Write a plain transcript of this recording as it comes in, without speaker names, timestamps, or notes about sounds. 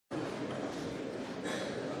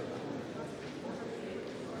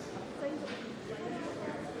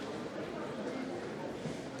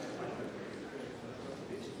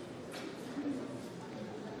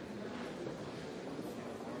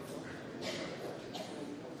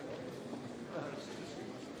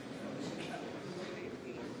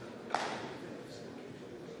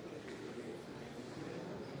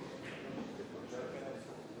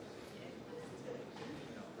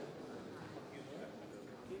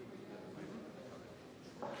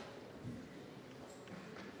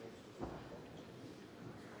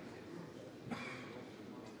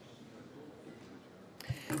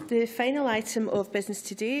The final item of business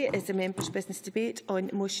today is the members' business debate on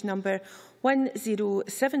motion number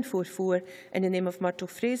 10744 in the name of Murdo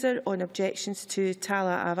Fraser on objections to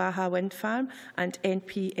Talladh-a-Bheithe wind farm and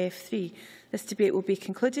NPF3. This debate will be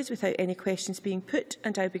concluded without any questions being put,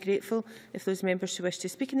 and I would be grateful if those members who wish to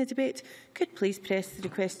speak in the debate could please press the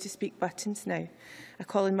request to speak buttons now. I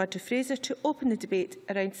call on Murdo Fraser to open the debate.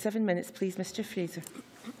 Around 7 minutes, please, Mr Fraser.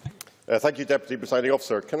 Thank you, Deputy Presiding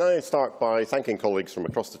Officer. Can I start by thanking colleagues from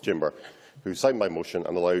across the chamber who signed my motion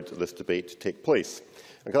and allowed this debate to take place.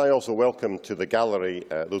 And can I also welcome to the gallery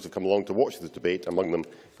those who have come along to watch this debate, among them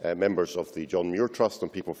members of the John Muir Trust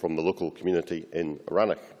and people from the local community in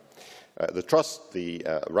Rannoch. The Trust, the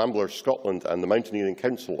Ramblers Scotland and the Mountaineering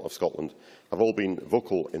Council of Scotland have all been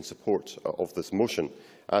vocal in support of this motion,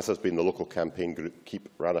 as has been the local campaign group Keep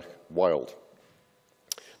Rannoch Wild.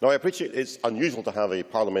 Now, I appreciate it's unusual to have a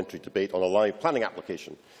parliamentary debate on a live planning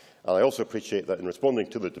application, and I also appreciate that in responding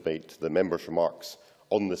to the debate, the members' remarks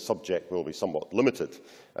on this subject will be somewhat limited,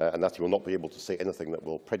 and that you will not be able to say anything that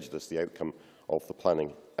will prejudice the outcome of the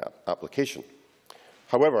planning application.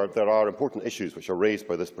 However, there are important issues which are raised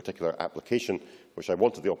by this particular application, which I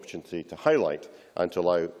wanted the opportunity to highlight and to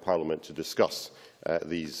allow Parliament to discuss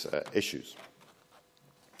these issues.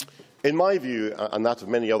 In my view, and that of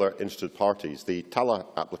many other interested parties, the Talladh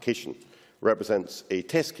application represents a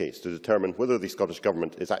test case to determine whether the Scottish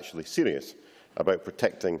Government is actually serious about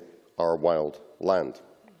protecting our wild land.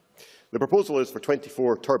 The proposal is for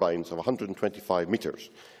 24 turbines of 125 metres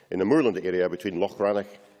in a moorland area between Loch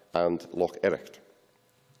Rannoch and Loch Ericht.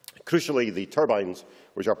 Crucially, the turbines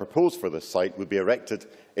which are proposed for this site would be erected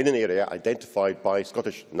in an area identified by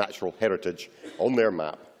Scottish Natural Heritage on their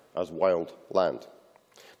map as wild land.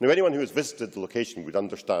 Now, anyone who has visited the location would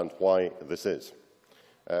understand why this is.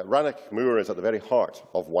 Rannoch Moor is at the very heart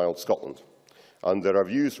of wild Scotland, and there are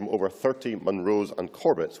views from over 30 Munros and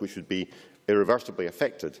Corbetts which would be irreversibly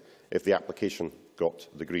affected if the application got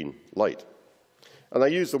the green light. And I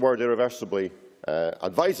use the word irreversibly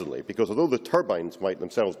advisedly, because although the turbines might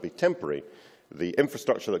themselves be temporary, the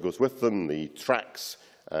infrastructure that goes with them, the tracks,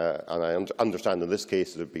 and I understand in this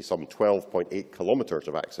case it would be some 12.8 kilometres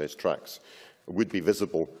of access tracks, would be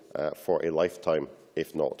visible for a lifetime,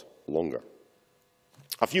 if not longer.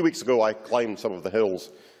 A few weeks ago, I climbed some of the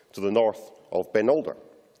hills to the north of Ben Alder.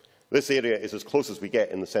 This area is as close as we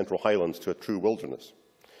get in the Central Highlands to a true wilderness,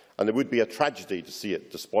 and it would be a tragedy to see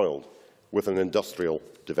it despoiled with an industrial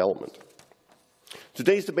development.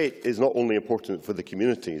 Today's debate is not only important for the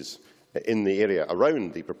communities in the area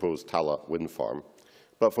around the proposed Talladh wind farm,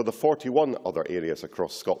 but for the 41 other areas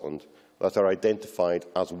across Scotland that are identified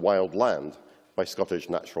as wild land by Scottish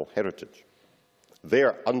Natural Heritage.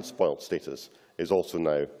 Their unspoilt status is also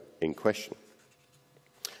now in question.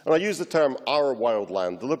 And I use the term our wild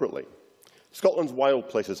land deliberately. Scotland's wild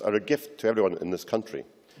places are a gift to everyone in this country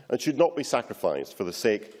and should not be sacrificed for the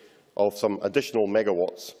sake of some additional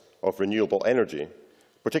megawatts of renewable energy,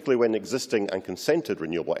 particularly when existing and consented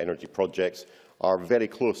renewable energy projects are very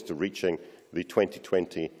close to reaching the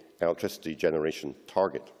 2020 electricity generation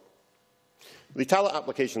target. The Talladh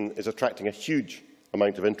application is attracting a huge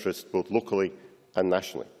amount of interest both locally and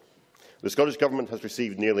nationally. The Scottish Government has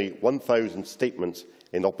received nearly 1,000 statements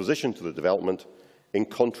in opposition to the development, in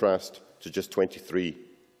contrast to just 23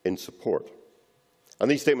 in support. And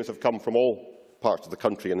these statements have come from all parts of the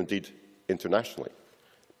country and indeed internationally.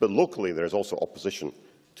 But locally there is also opposition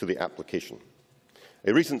to the application.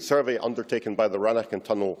 A recent survey undertaken by the Rannoch and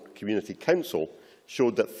Tunnel Community Council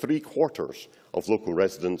showed that 3/4 of local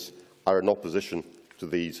residents are in opposition to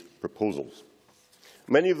these proposals.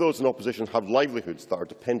 Many of those in opposition have livelihoods that are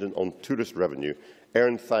dependent on tourist revenue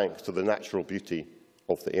earned thanks to the natural beauty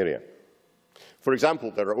of the area. For example,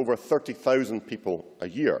 there are over 30,000 people a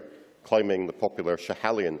year climbing the popular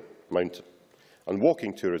Schiehallion mountain, and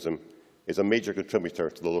walking tourism is a major contributor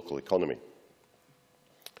to the local economy.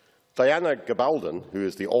 Diana Gabaldon, who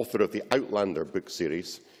is the author of the Outlander book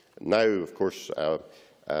series, now, of course,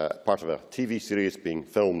 part of a TV series being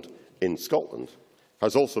filmed in Scotland,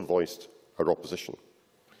 has also voiced her opposition.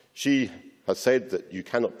 She has said that you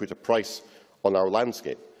cannot put a price on our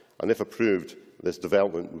landscape, and if approved, this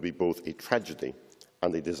development would be both a tragedy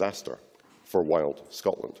and a disaster for wild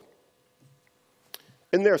Scotland.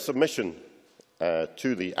 In their submission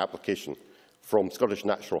to the application from Scottish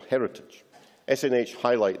Natural Heritage, SNH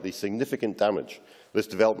highlight the significant damage this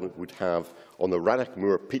development would have on the Rannoch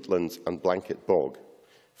Moor peatlands and blanket bog,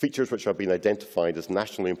 features which have been identified as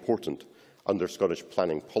nationally important under Scottish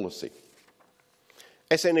planning policy.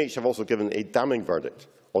 SNH have also given a damning verdict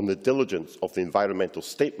on the diligence of the environmental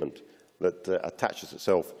statement that attaches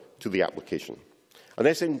itself to the application. And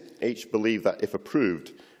SNH believe that, if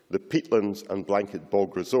approved, the peatlands and blanket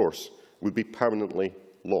bog resource would be permanently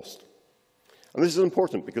lost. And this is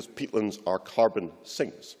important because peatlands are carbon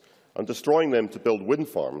sinks, and destroying them to build wind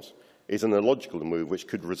farms is an illogical move which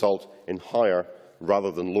could result in higher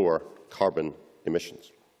rather than lower carbon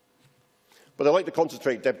emissions. But I'd like to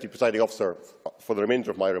concentrate, Deputy Presiding Officer, for the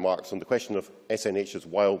remainder of my remarks on the question of SNH's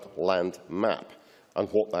wild land map and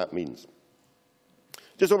what that means.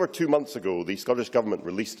 Just over 2 months ago, the Scottish Government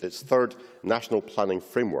released its third National Planning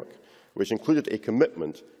Framework, which included a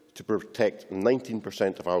commitment to protect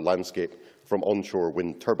 19% of our landscape from onshore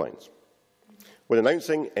wind turbines. When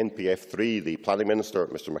announcing NPF3, the Planning Minister,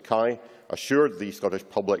 Mr Mackay, assured the Scottish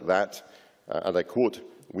public that, and I quote,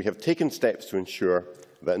 "We have taken steps to ensure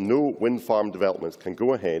that no wind farm developments can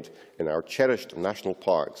go ahead in our cherished national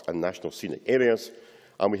parks and national scenic areas,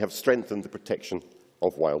 and we have strengthened the protection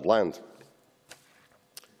of wild land."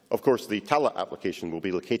 Of course, the Talladh application will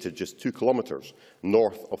be located just 2 kilometres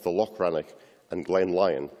north of the Loch, Rannoch and Glen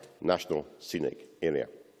Lyon National Scenic Area.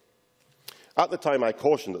 At the time, I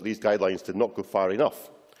cautioned that these guidelines did not go far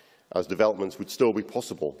enough, as developments would still be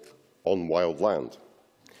possible on wild land.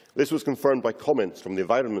 This was confirmed by comments from the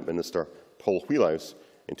Environment Minister, Paul Wheelhouse,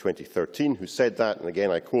 in 2013, who said that, and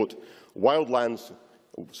again I quote, wind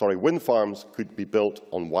farms could be built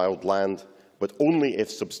on wild land, but only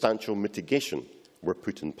if substantial mitigation were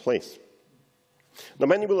put in place." Now,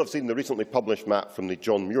 many will have seen the recently published map from the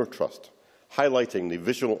John Muir Trust, highlighting the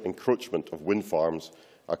visual encroachment of wind farms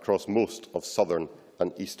across most of southern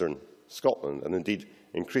and eastern Scotland, and indeed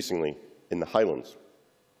increasingly in the Highlands.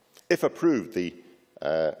 If approved, the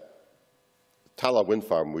Talladh wind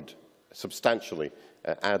farm would substantially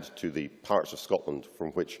add to the parts of Scotland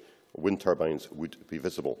from which wind turbines would be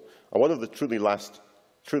visible. And one of the last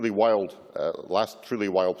truly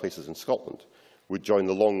wild places in Scotland would join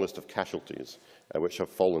the long list of casualties which have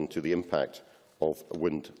fallen to the impact of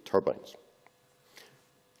wind turbines.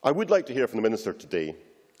 I would like to hear from the Minister today,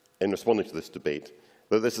 in responding to this debate,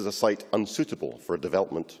 that this is a site unsuitable for a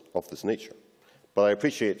development of this nature. But I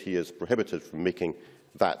appreciate he is prohibited from making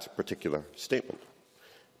that particular statement.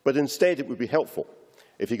 But instead, it would be helpful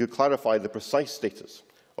if he could clarify the precise status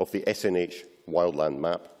of the SNH wildland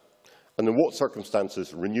map and in what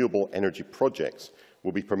circumstances renewable energy projects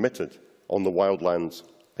will be permitted on the wildlands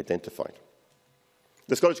identified.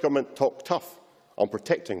 The Scottish Government talked tough on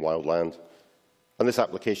protecting wildland, and this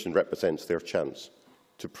application represents their chance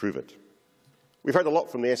to prove it. We've heard a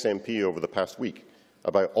lot from the SNP over the past week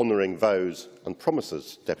about honouring vows and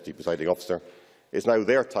promises, Deputy Presiding Officer. It is now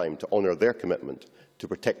their time to honour their commitment to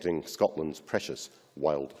protecting Scotland's precious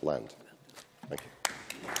wild land. Thank you.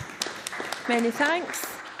 Many thanks.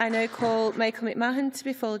 I now call Michael McMahon to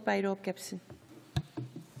be followed by Rob Gibson.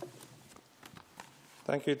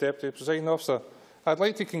 Thank you, Deputy Presiding Officer. I'd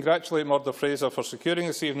like to congratulate Murdo Fraser for securing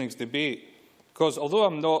this evening's debate, because although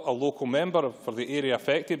I'm not a local member for the area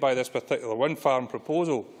affected by this particular wind farm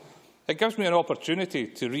proposal, it gives me an opportunity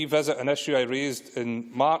to revisit an issue I raised in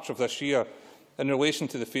March of this year in relation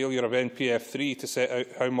to the failure of NPF3 to set out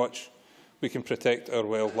how much we can protect our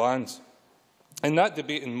wild lands. In that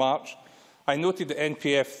debate in March, I noted that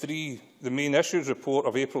NPF3, the main issues report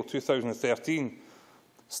of April 2013,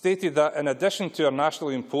 stated that in addition to our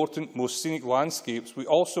nationally important, most scenic landscapes, we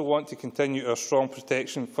also want to continue our strong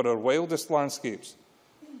protection for our wildest landscapes.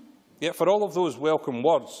 Yet for all of those welcome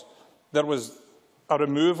words, there was a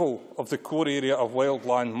removal of the core area of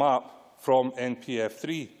wildland map from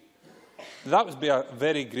NPF3. That would be a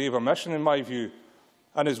very grave omission in my view,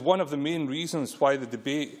 and is one of the main reasons why the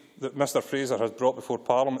debate that Mr Fraser has brought before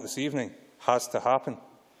Parliament this evening has to happen.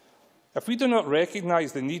 If we do not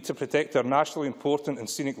recognise the need to protect our nationally important and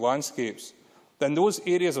scenic landscapes, then those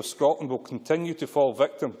areas of Scotland will continue to fall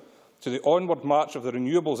victim to the onward march of the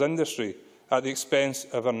renewables industry at the expense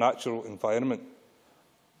of our natural environment.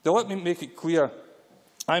 Now, let me make it clear,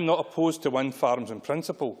 I am not opposed to wind farms in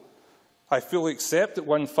principle. I fully accept that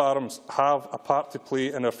wind farms have a part to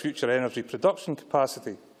play in our future energy production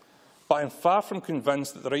capacity, but I am far from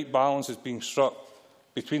convinced that the right balance is being struck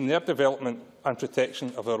between their development and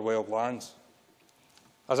protection of our wild lands.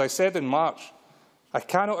 As I said in March, I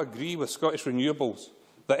cannot agree with Scottish Renewables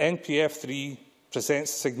that NPF3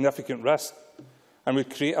 presents significant risk and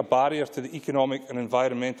would create a barrier to the economic and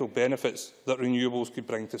environmental benefits that renewables could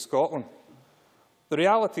bring to Scotland. The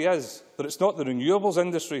reality is that it's not the renewables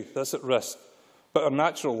industry that's at risk, but our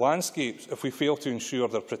natural landscapes if we fail to ensure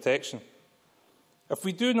their protection. If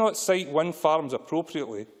we do not site wind farms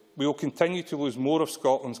appropriately, we will continue to lose more of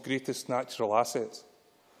Scotland's greatest natural assets.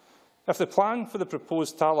 If the plan for the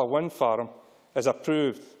proposed Talladh wind farm is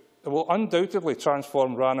approved, it will undoubtedly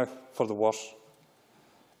transform Rannoch for the worse.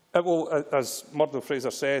 It will, as Murdo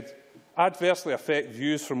Fraser said, adversely affect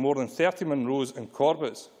views from more than 30 Munros and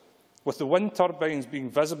Corbetts, with the wind turbines being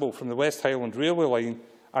visible from the West Highland railway line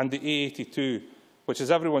and the A82, which,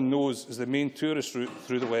 as everyone knows, is the main tourist route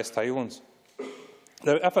through the West Highlands.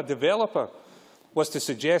 Now, if a developer was to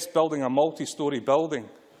suggest building a multi-storey building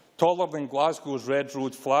taller than Glasgow's Red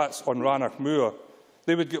Road flats on Rannoch Moor,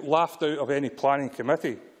 they would get laughed out of any planning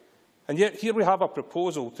committee. And yet here we have a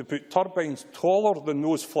proposal to put turbines taller than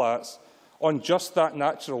those flats on just that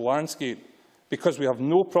natural landscape, because we have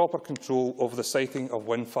no proper control over the siting of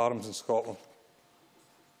wind farms in Scotland.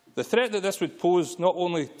 The threat that this would pose not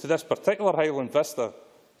only to this particular Highland vista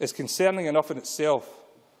is concerning enough in itself,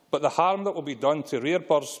 but the harm that will be done to rare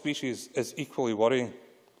bird species is equally worrying.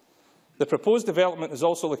 The proposed development is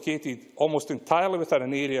also located almost entirely within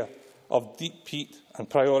an area of deep peat and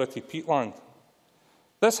priority peatland.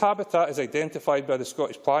 This habitat is identified by the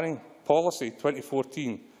Scottish Planning Policy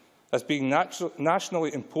 2014 as being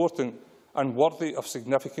nationally important and worthy of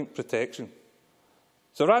significant protection.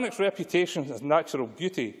 So Rannoch's reputation as natural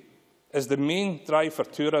beauty is the main drive for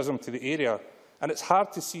tourism to the area, and it's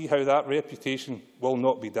hard to see how that reputation will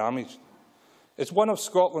not be damaged. It's one of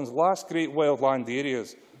Scotland's last great wildland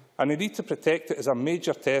areas, and the need to protect it is a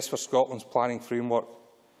major test for Scotland's planning framework.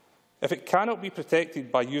 If it cannot be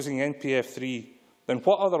protected by using NPF 3, then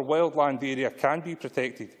what other wildland area can be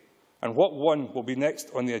protected, and what one will be next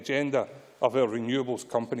on the agenda of our renewables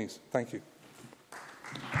companies? Thank you.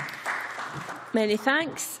 Many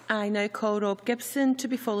thanks. I now call Rob Gibson to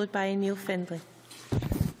be followed by Neil Findlay.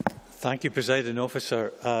 Thank you, Presiding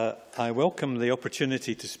Officer. I welcome the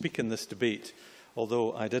opportunity to speak in this debate,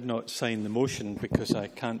 although I did not sign the motion because I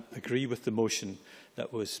can't agree with the motion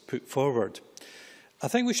that was put forward. I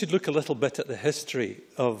think we should look a little bit at the history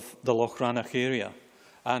of the Loch Rannoch area.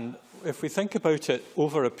 And if we think about it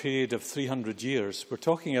over a period of 300 years, we're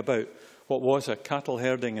talking about what was a cattle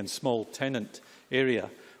herding and small tenant area,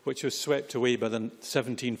 which was swept away by the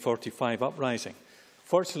 1745 uprising.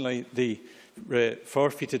 Fortunately, the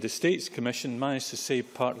Forfeited Estates Commission managed to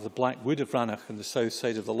save part of the Black Wood of Rannoch on the south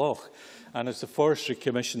side of the Loch. And as the Forestry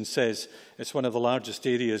Commission says, it's one of the largest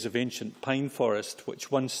areas of ancient pine forest which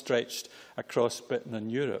once stretched across Britain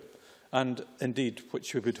and Europe, and indeed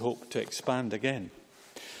which we would hope to expand again.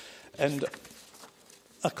 And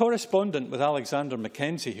a correspondent with Alexander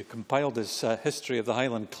Mackenzie, who compiled his history of the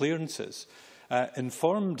Highland clearances,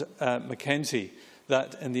 informed Mackenzie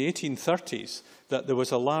that in the 1830s that there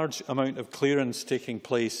was a large amount of clearance taking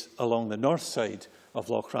place along the north side of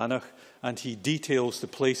Loch Rannoch, and he details the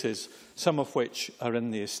places, some of which are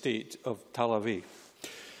in the estate of Talladh-a-Bheithe.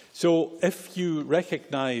 So if you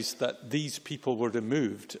recognise that these people were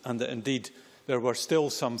removed and that indeed there were still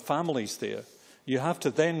some families there, you have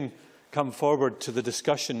to then come forward to the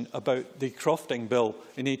discussion about the Crofting Bill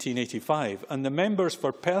in 1885. And the members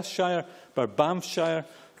for Perthshire, for Banffshire,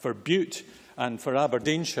 for Bute and for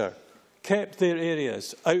Aberdeenshire kept their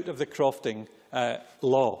areas out of the Crofting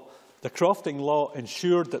law. The Crofting law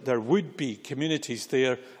ensured that there would be communities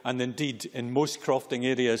there, and indeed in most Crofting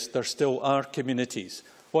areas there still are communities.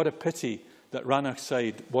 What a pity that Rannoch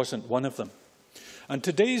side wasn't one of them. And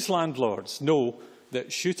today's landlords know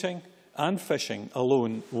that shooting and fishing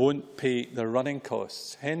alone won't pay their running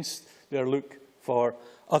costs. Hence, they look for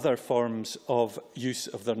other forms of use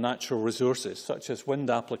of their natural resources, such as wind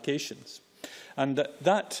applications. And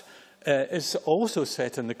that is also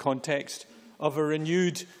set in the context of a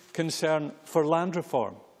renewed concern for land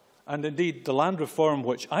reform. And indeed, the land reform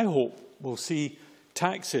which I hope will see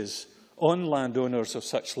taxes on landowners of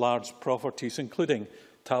such large properties, including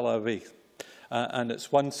Talladh-a-Bheithe. And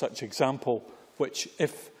it's one such example which,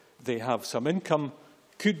 if they have some income,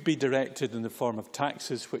 could be directed in the form of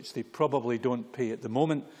taxes which they probably don't pay at the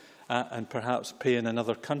moment and perhaps pay in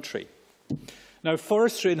another country. Now,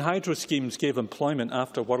 forestry and hydro schemes gave employment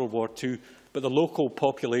after World War II, but the local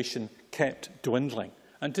population kept dwindling.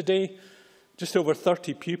 And today, just over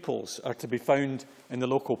 30 pupils are to be found in the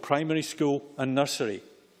local primary school and nursery.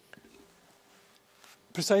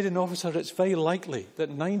 Presiding Officer, it's very likely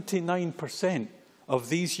that 99% of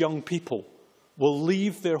these young people will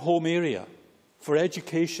leave their home area for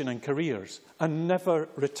education and careers and never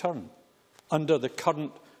return under the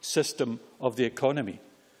current system of the economy.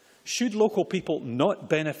 Should local people not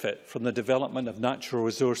benefit from the development of natural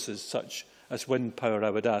resources such as wind power, I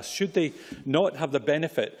would ask? Should they not have the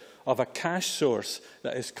benefit of a cash source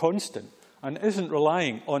that is constant and isn't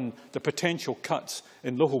relying on the potential cuts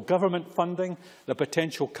in local government funding, the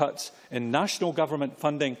potential cuts in national government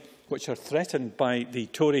funding, which are threatened by the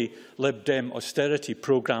Tory Lib Dem austerity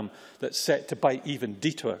programme that's set to bite even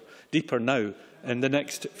deeper now in the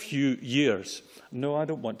next few years. No, I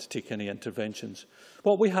don't want to take any interventions.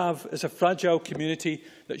 What we have is a fragile community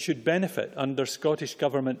that should benefit under Scottish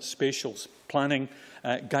Government spatial planning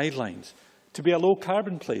guidelines. To be a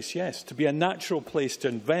low-carbon place, yes. To be a natural place to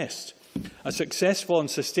invest. A successful and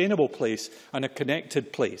sustainable place and a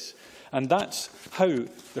connected place. And that's how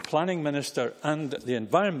the Planning Minister and the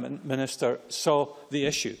Environment Minister saw the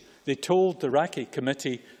issue. They told the RACI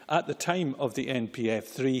Committee at the time of the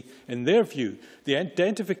NPF3, in their view, the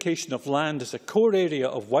identification of land as a core area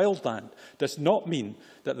of wildland does not mean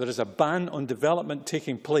that there is a ban on development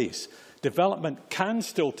taking place. Development can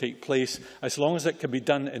still take place as long as it can be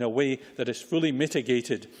done in a way that is fully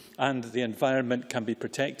mitigated and the environment can be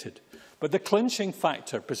protected. But the clinching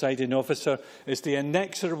factor, Presiding Officer, is the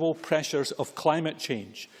inexorable pressures of climate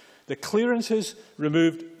change. The clearances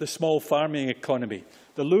removed the small farming economy.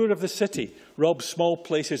 The lure of the city robs small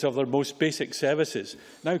places of their most basic services.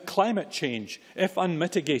 Now climate change, if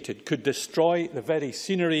unmitigated, could destroy the very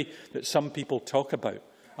scenery that some people talk about.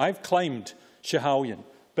 I've climbed Schiehallion,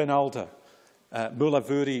 Ben Alder,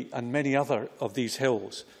 Moolavuri and many other of these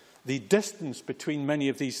hills. The distance between many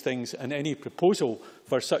of these things and any proposal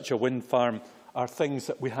for such a wind farm are things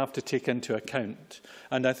that we have to take into account.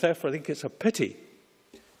 And I therefore think it's a pity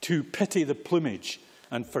to pity the plumage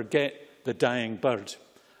and forget the dying bird.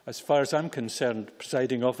 As far as I'm concerned,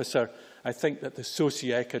 Presiding Officer, I think that the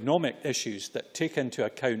socio-economic issues that take into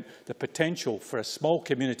account the potential for a small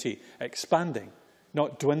community expanding,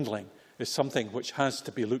 not dwindling, is something which has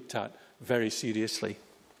to be looked at very seriously.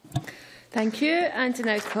 Thank you. And to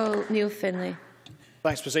now call Neil Finlay.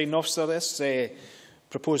 Thanks, Presiding Officer. This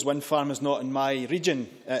proposed wind farm is not in my region.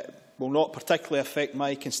 It will not particularly affect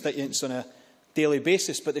my constituents on a daily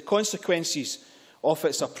basis, but the consequences of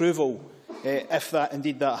its approval, if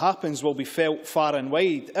indeed that happens, will be felt far and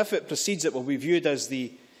wide. If it proceeds, it will be viewed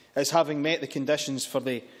as having met the conditions for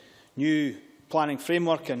the new planning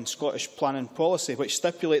framework and Scottish planning policy, which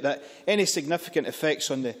stipulate that any significant effects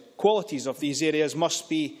on the qualities of these areas must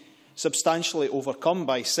be substantially overcome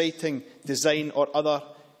by siting, design or other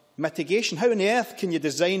mitigation. How on earth can you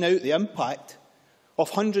design out the impact of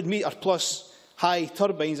 100-metre-plus high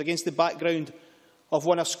turbines against the background of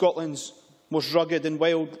one of Scotland's most rugged and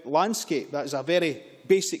wild landscape? That is a very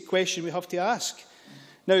basic question we have to ask.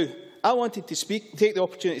 Now, I wanted to take the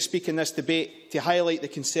opportunity to speak in this debate to highlight the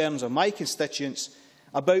concerns of my constituents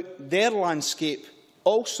about their landscape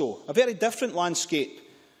also, a very different landscape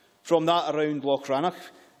from that around Loch Rannoch.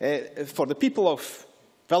 For the people of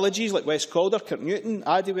villages like West Calder, Kirknewton,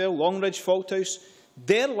 Addiewell, Longridge, Falthouse,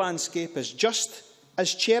 their landscape is just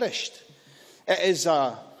as cherished. It is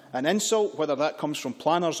an insult, whether that comes from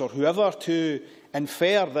planners or whoever, to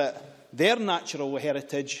infer that their natural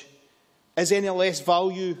heritage is any less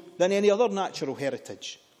value than any other natural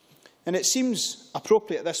heritage. And it seems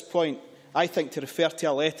appropriate at this point, I think, to refer to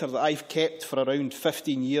a letter that I've kept for around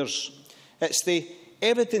 15 years. It's the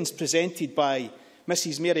evidence presented by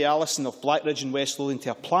Mrs Mary Allison of Blackridge in West Lothian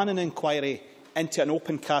to a planning inquiry into an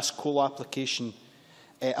open cast coal application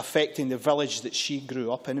affecting the village that she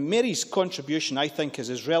grew up in. And Mary's contribution, I think,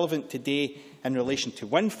 is as relevant today in relation to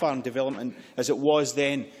wind farm development as it was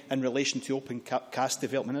then in relation to open cast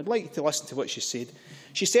development. I'd like you to listen to what she said.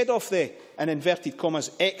 She said of the, in inverted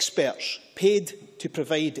commas, experts paid to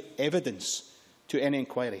provide evidence to any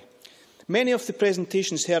inquiry. Many of the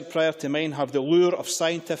presentations heard prior to mine have the lure of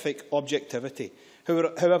scientific objectivity.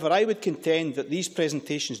 However, I would contend that these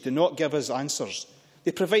presentations do not give us answers.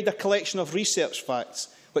 They provide a collection of research facts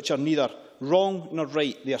which are neither wrong nor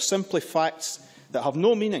right. They are simply facts that have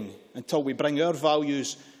no meaning until we bring our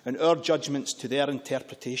values and our judgments to their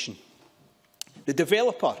interpretation. The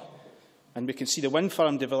developer, and we can see the wind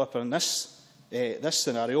farm developer in this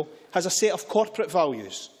scenario, has a set of corporate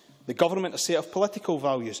values, the government a set of political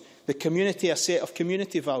values, the community a set of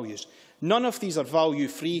community values. None of these are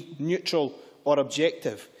value-free, neutral or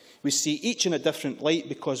objective. We see each in a different light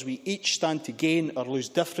because we each stand to gain or lose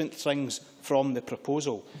different things from the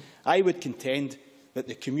proposal. I would contend that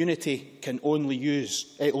the community can only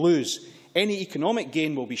lose. Any economic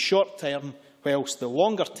gain will be short-term, whilst the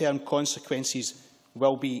longer-term consequences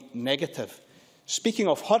will be negative. Speaking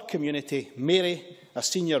of her community, Mary, a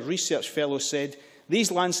senior research fellow, said,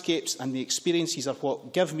 "These landscapes and the experiences are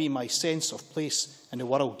what give me my sense of place in the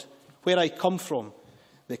world. Where I come from,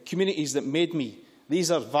 the communities that made me, these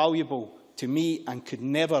are valuable to me and could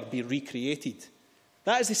never be recreated."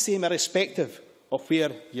 That is the same irrespective of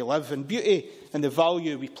where you live. And beauty and the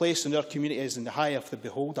value we place on our community is in the eye of the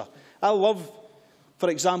beholder. I love for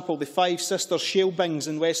example, the Five Sisters shale bings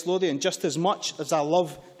in West Lothian, just as much as I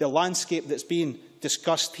love the landscape that's being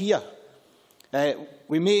discussed here.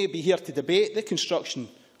 We may be here to debate the construction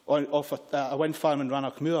of a wind farm in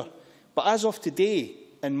Rannoch Moor, but as of today,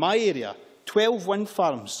 in my area, 12 wind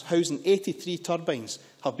farms housing 83 turbines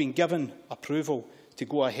have been given approval to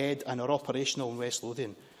go ahead and are operational in West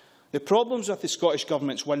Lothian. The problems with the Scottish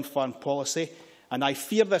Government's wind farm policy, and I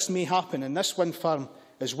fear this may happen in this wind farm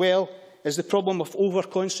as well, is the problem of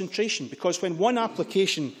over-concentration, because when one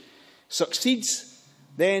application succeeds,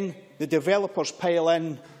 then the developers pile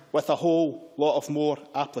in with a whole lot of more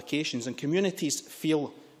applications, and communities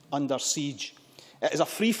feel under siege. It is a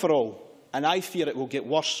free-for-all, and I fear it will get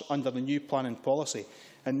worse under the new planning policy.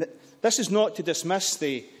 And this is not to dismiss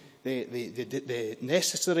the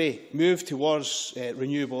necessary move towards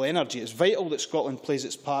renewable energy. It is vital that Scotland plays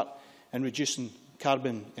its part in reducing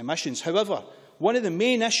carbon emissions. However, one of the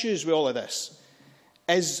main issues with all of this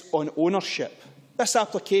is on ownership. This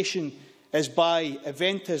application is by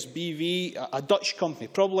Aventus BV, a Dutch company,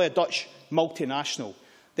 probably a Dutch multinational.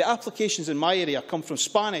 The applications in my area come from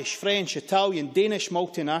Spanish, French, Italian, Danish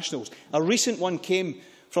multinationals. A recent one came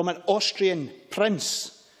from an Austrian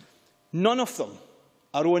prince. None of them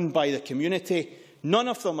are owned by the community. None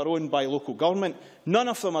of them are owned by local government. None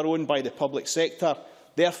of them are owned by the public sector.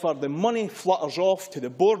 Therefore, the money flutters off to the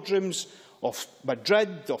boardrooms of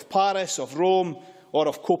Madrid, of Paris, of Rome, or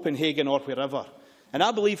of Copenhagen, or wherever. And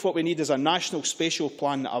I believe what we need is a national spatial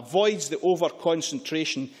plan that avoids the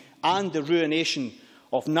over-concentration and the ruination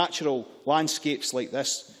of natural landscapes like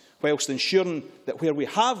this, whilst ensuring that where we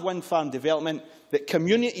have wind farm development, that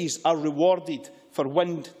communities are rewarded for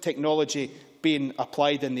wind technology being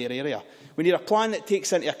applied in their area. We need a plan that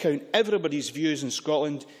takes into account everybody's views in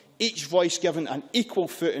Scotland, each voice given an equal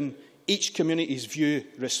footing, each community's view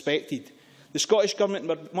respected. The Scottish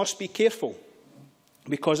Government must be careful,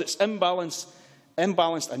 because its imbalanced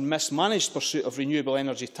and mismanaged pursuit of renewable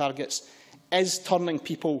energy targets is turning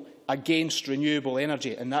people against renewable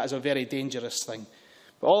energy, and that is a very dangerous thing.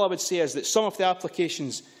 But all I would say is that some of the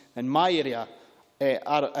applications in my area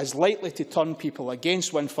are as likely to turn people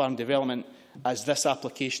against wind farm development as this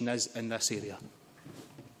application is in this area.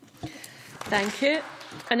 Thank you.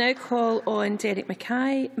 I now call on Derek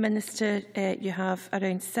Mackay. Minister, you have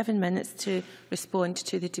around 7 minutes to respond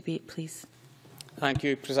to the debate, please. Thank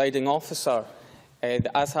you, Presiding Officer.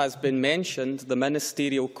 As has been mentioned, the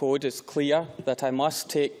Ministerial Code is clear that I must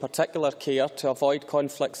take particular care to avoid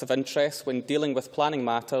conflicts of interest when dealing with planning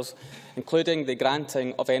matters, including the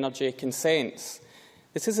granting of energy consents.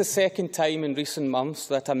 This is the second time in recent months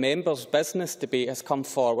that a member's business debate has come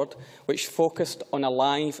forward which focused on a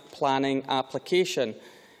live planning application.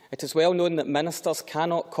 It is well known that ministers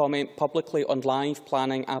cannot comment publicly on live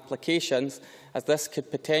planning applications, as this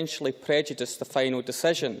could potentially prejudice the final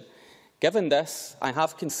decision. Given this, I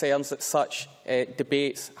have concerns that such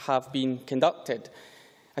debates have been conducted.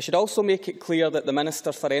 I should also make it clear that the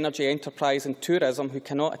Minister for Energy, Enterprise and Tourism, who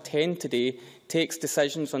cannot attend today, takes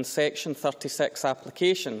decisions on Section 36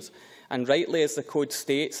 applications, and rightly as the Code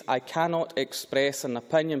states, I cannot express an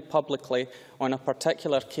opinion publicly on a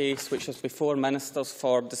particular case which is before Ministers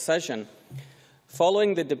for decision.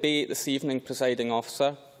 Following the debate this evening, Presiding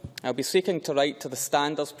Officer, I will be seeking to write to the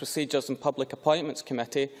Standards, Procedures and Public Appointments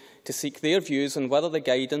Committee to seek their views on whether the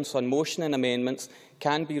guidance on motion and amendments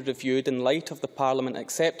can be reviewed in light of the Parliament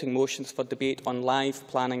accepting motions for debate on live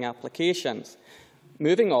planning applications.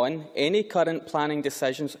 Moving on, any current planning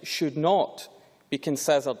decisions should not be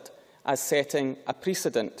considered as setting a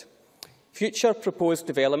precedent. Future proposed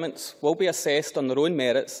developments will be assessed on their own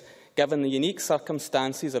merits, given the unique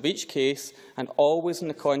circumstances of each case and always in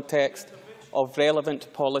the context of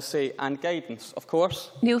relevant policy and guidance, of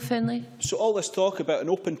course. Neil Findlay. So all this talk about an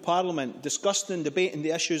open Parliament, discussing and debating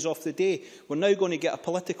the issues of the day, we're now going to get a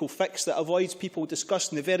political fix that avoids people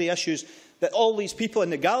discussing the very issues that all these people in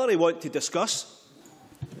the gallery want to discuss.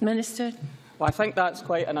 Minister. Well, I think that's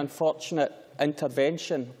quite an unfortunate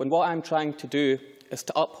intervention, when what I'm trying to do is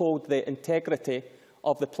to uphold the integrity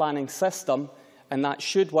of the planning system, and that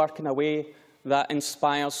should work in a way that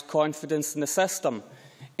inspires confidence in the system.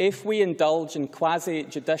 If we indulge in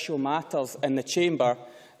quasi-judicial matters in the Chamber,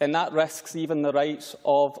 then that risks even the rights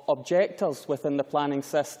of objectors within the planning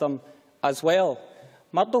system as well.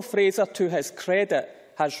 Murdo Fraser, to his credit,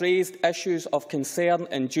 has raised issues of concern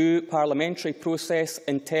in due parliamentary process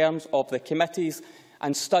in terms of the committees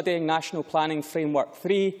and studying National Planning Framework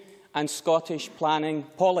 3 and Scottish planning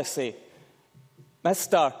policy.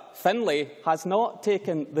 Mr Findlay has not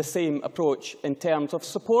taken the same approach in terms of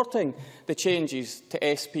supporting the changes to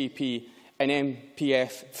SPP and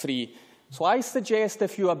MPF 3. So I suggest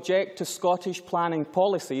if you object to Scottish planning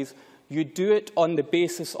policies, you do it on the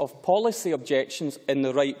basis of policy objections in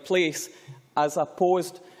the right place, as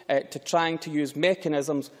opposed to trying to use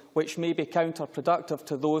mechanisms which may be counterproductive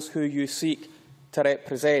to those who you seek to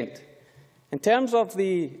represent. In terms of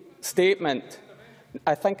the statement,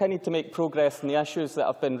 I think I need to make progress on the issues that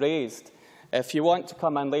have been raised. If you want to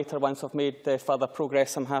come in later once I've made further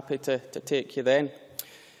progress, I'm happy to take you then.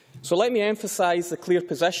 So let me emphasise the clear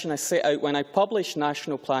position I set out when I published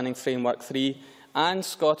National Planning Framework 3 and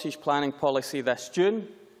Scottish Planning Policy this June.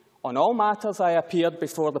 On all matters I appeared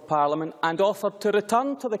before the Parliament and offered to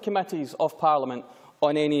return to the committees of Parliament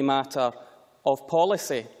on any matter of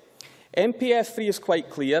policy. NPF 3 is quite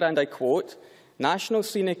clear, and I quote, "National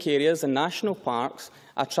scenic areas and national parks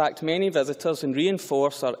attract many visitors and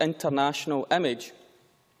reinforce our international image.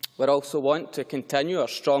 We also want to continue our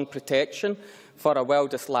strong protection for our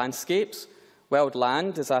wildest landscapes. Wild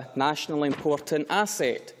land is a nationally important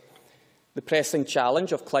asset. The pressing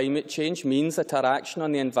challenge of climate change means that our action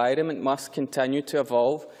on the environment must continue to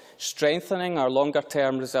evolve, strengthening our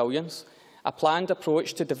longer-term resilience. A planned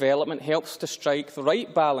approach to development helps to strike the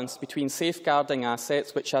right balance between safeguarding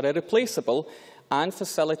assets which are irreplaceable and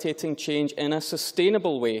facilitating change in a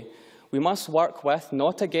sustainable way. We must work with,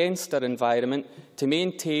 not against, our environment to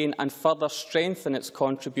maintain and further strengthen its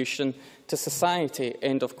contribution to society."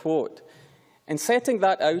 End of quote. In setting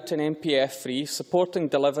that out in NPF 3, supporting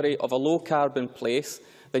delivery of a low-carbon place,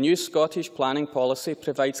 the new Scottish planning policy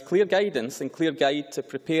provides clear guidance and clear guide to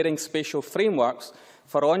preparing spatial frameworks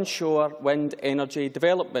for onshore wind energy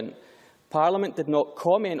development. Parliament did not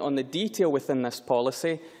comment on the detail within this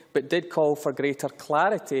policy, but did call for greater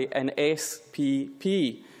clarity in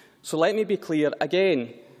SPP. So let me be clear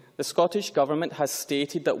again. The Scottish Government has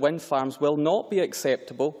stated that wind farms will not be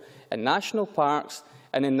acceptable in national parks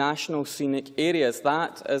and in national scenic areas.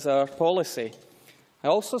 That is our policy. I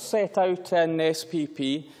also set out in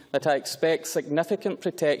SPP that I expect significant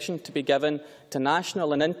protection to be given to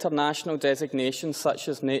national and international designations such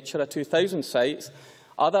as Natura 2000 sites,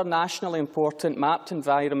 other nationally important mapped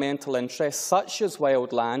environmental interests such as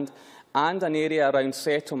wildland, and an area around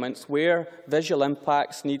settlements where visual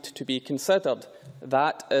impacts need to be considered.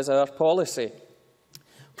 That is our policy.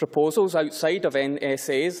 Proposals outside of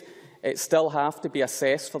NSAs still have to be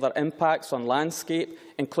assessed for their impacts on landscape,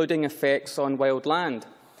 including effects on wildland.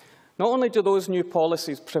 Not only do those new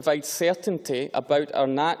policies provide certainty about our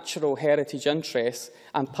natural heritage interests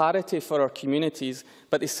and parity for our communities,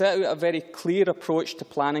 but they set out a very clear approach to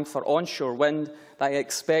planning for onshore wind that I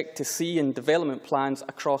expect to see in development plans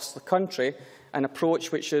across the country, an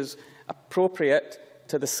approach which is appropriate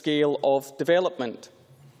to the scale of development.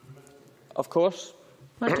 Of course.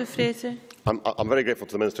 Murdo Fraser. I'm very grateful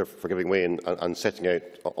to the Minister for giving way and setting out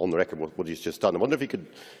on the record what he's just done. I wonder if he could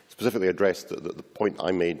specifically address the point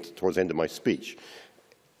I made towards the end of my speech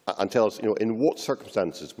and tell us, in what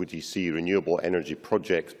circumstances would he see renewable energy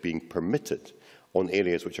projects being permitted on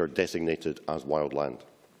areas which are designated as wildland?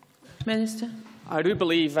 Minister. I do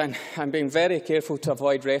believe, and I'm being very careful to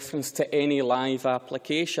avoid reference to any live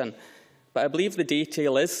application, but I believe the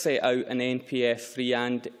detail is set out in NPF 3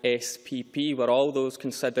 and SPP, where all those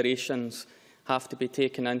considerations have to be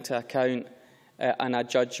taken into account and a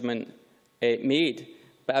judgment made.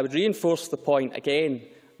 But I would reinforce the point again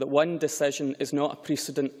that one decision is not a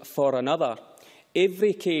precedent for another.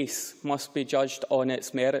 Every case must be judged on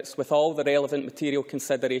its merits with all the relevant material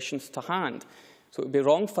considerations to hand. So it would be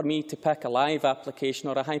wrong for me to pick a live application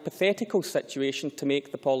or a hypothetical situation to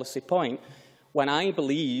make the policy point, when I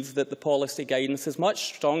believe that the policy guidance is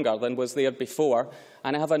much stronger than was there before,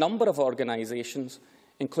 and I have a number of organisations,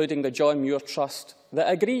 including the John Muir Trust,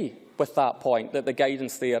 that agree with that point, that the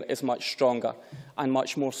guidance there is much stronger and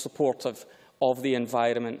much more supportive of the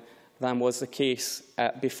environment than was the case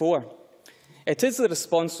before. It is the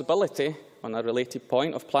responsibility, on a related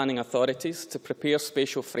point, of planning authorities to prepare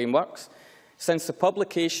spatial frameworks. Since the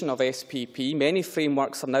publication of SPP, many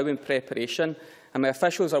frameworks are now in preparation, and my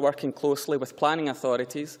officials are working closely with planning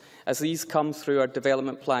authorities as these come through our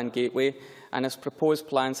development plan gateway and as proposed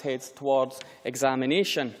plans head towards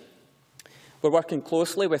examination. We're working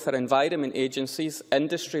closely with our environment agencies,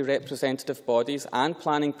 industry representative bodies and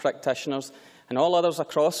planning practitioners and all others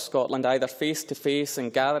across Scotland, either face-to-face in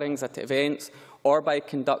gatherings at events or by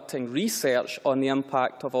conducting research on the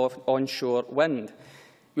impact of onshore wind.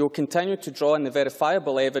 We will continue to draw on the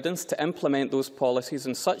verifiable evidence to implement those policies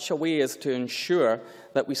in such a way as to ensure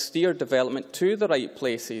that we steer development to the right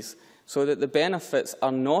places so that the benefits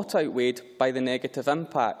are not outweighed by the negative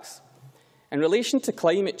impacts. In relation to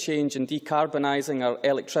climate change and decarbonising our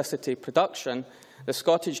electricity production, The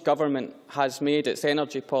Scottish Government has made its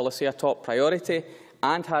energy policy a top priority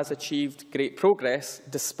and has achieved great progress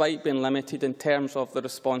despite being limited in terms of the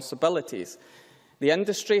responsibilities. The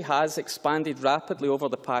industry has expanded rapidly over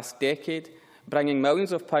the past decade, bringing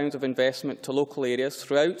millions of pounds of investment to local areas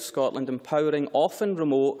throughout Scotland, empowering often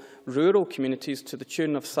remote rural communities to the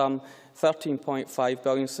tune of some £13.5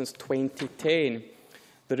 billion since 2010.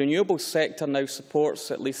 The renewables sector now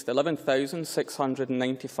supports at least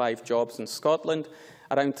 11,695 jobs in Scotland,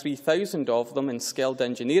 around 3,000 of them in skilled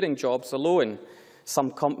engineering jobs alone.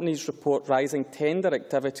 Some companies report rising tender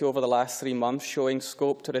activity over the last 3 months, showing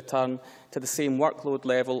scope to return to the same workload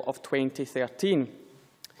level of 2013.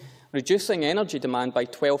 Reducing energy demand by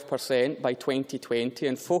 12% by 2020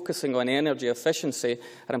 and focusing on energy efficiency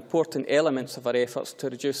are important elements of our efforts to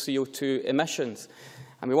reduce CO2 emissions.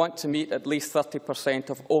 And we want to meet at least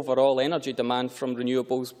 30% of overall energy demand from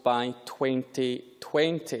renewables by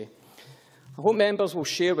 2020. I hope members will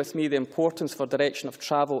share with me the importance for direction of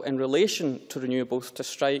travel in relation to renewables to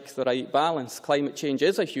strike the right balance. Climate change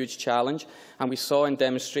is a huge challenge, and we saw in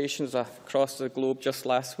demonstrations across the globe just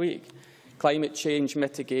last week. Climate change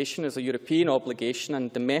mitigation is a European obligation,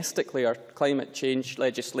 and domestically our climate change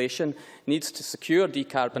legislation needs to secure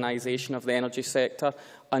decarbonisation of the energy sector,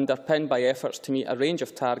 underpinned by efforts to meet a range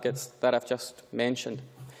of targets that I have just mentioned.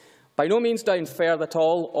 By no means do I infer that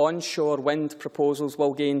all onshore wind proposals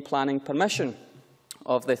will gain planning permission.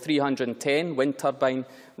 Of the 310 wind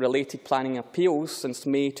turbine-related planning appeals since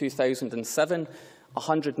May 2007,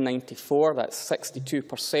 194, that's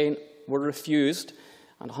 62%, were refused,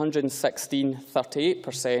 and 116,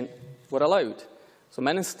 38%, were allowed. So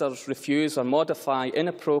ministers refuse or modify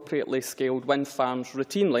inappropriately scaled wind farms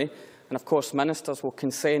routinely, and of course ministers will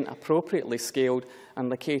consent appropriately scaled and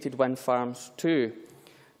located wind farms too.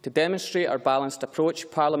 To demonstrate our balanced approach,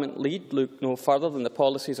 Parliament need look no further than the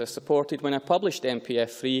policies I supported when I published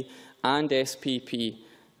MPF3 and SPP.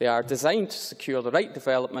 They are designed to secure the right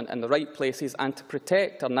development in the right places and to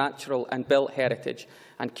protect our natural and built heritage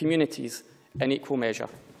and communities in equal measure.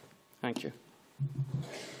 Thank you.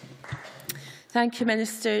 Thank you,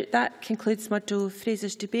 Minister. That concludes Murdo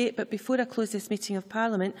Fraser's debate. But before I close this meeting of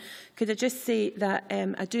Parliament, could I just say that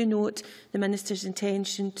I do note the Minister's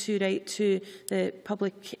intention to write to the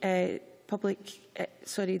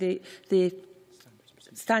the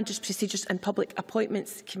Standards, Procedures and Public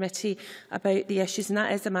Appointments Committee about the issues, and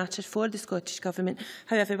that is a matter for the Scottish Government.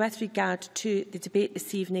 However, with regard to the debate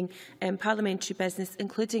this evening, parliamentary business,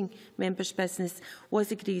 including members' business,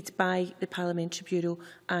 was agreed by the Parliamentary Bureau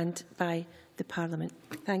and by the Parliament.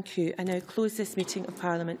 Thank you. I now close this meeting of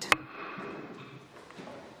Parliament.